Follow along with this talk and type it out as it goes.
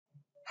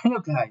Hello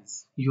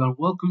guys, you are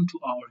welcome to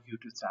our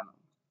YouTube channel.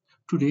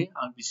 Today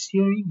I'll be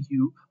sharing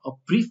you a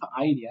brief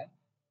idea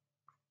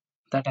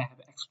that I have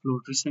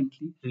explored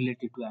recently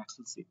related to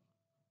Excel sheet.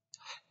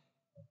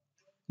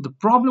 The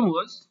problem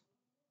was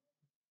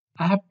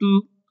I have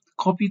to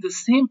copy the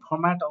same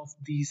format of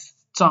this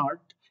chart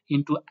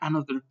into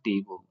another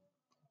table,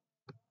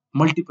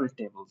 multiple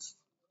tables.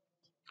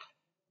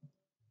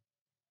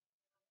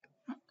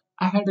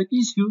 I had an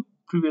issue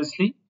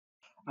previously.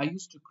 I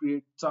used to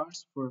create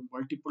charts for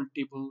multiple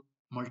table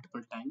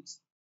multiple times,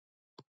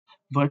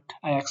 but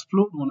I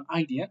explored one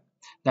idea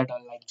that I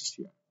like to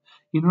share.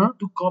 In order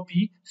to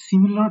copy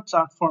similar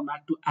chart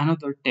format to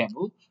another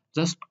table,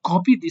 just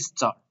copy this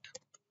chart,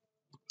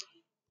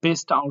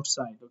 paste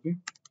outside. Okay.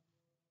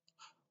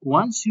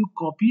 Once you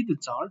copy the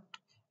chart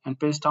and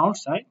paste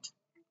outside,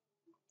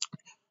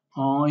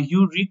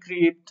 you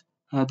recreate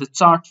the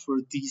chart for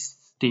this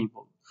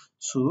table.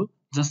 So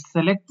just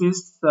select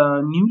this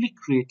newly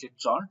created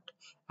chart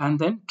and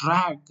then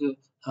drag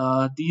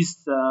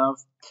this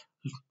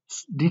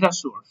data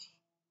source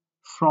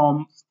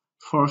from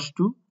first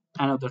to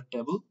another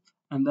table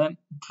and then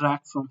drag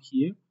from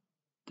here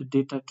the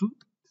data to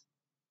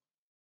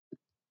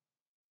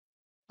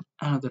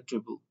another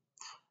table.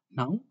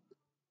 Now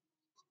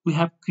we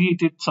have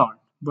created chart,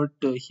 but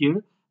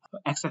here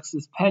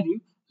x-axis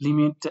value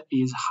limit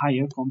is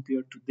higher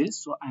compared to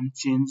this, so I'm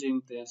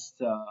changing this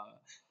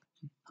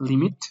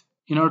limit.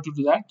 In order to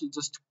do that, you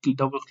just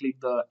double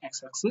click the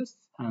x-axis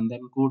and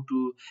then go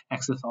to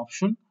axis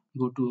option,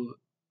 go to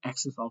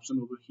axis option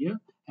over here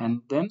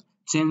and then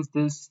change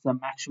this the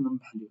maximum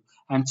value.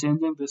 I'm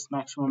changing this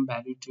maximum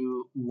value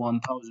to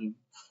 1000.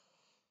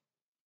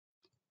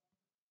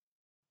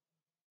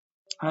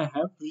 I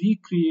have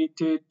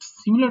recreated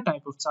similar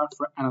type of chart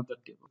for another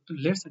table.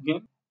 Let's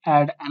again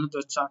add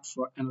another chart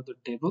for another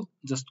table.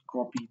 Just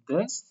copy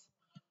this,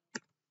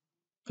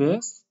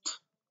 paste,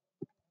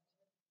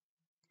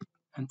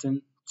 and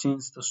then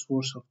change the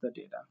source of the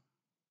data.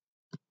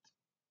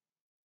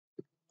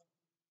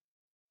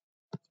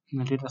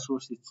 The data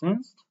source is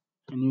changed,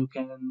 and you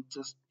can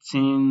just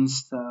change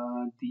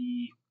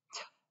the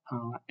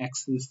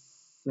axis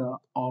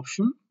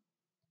option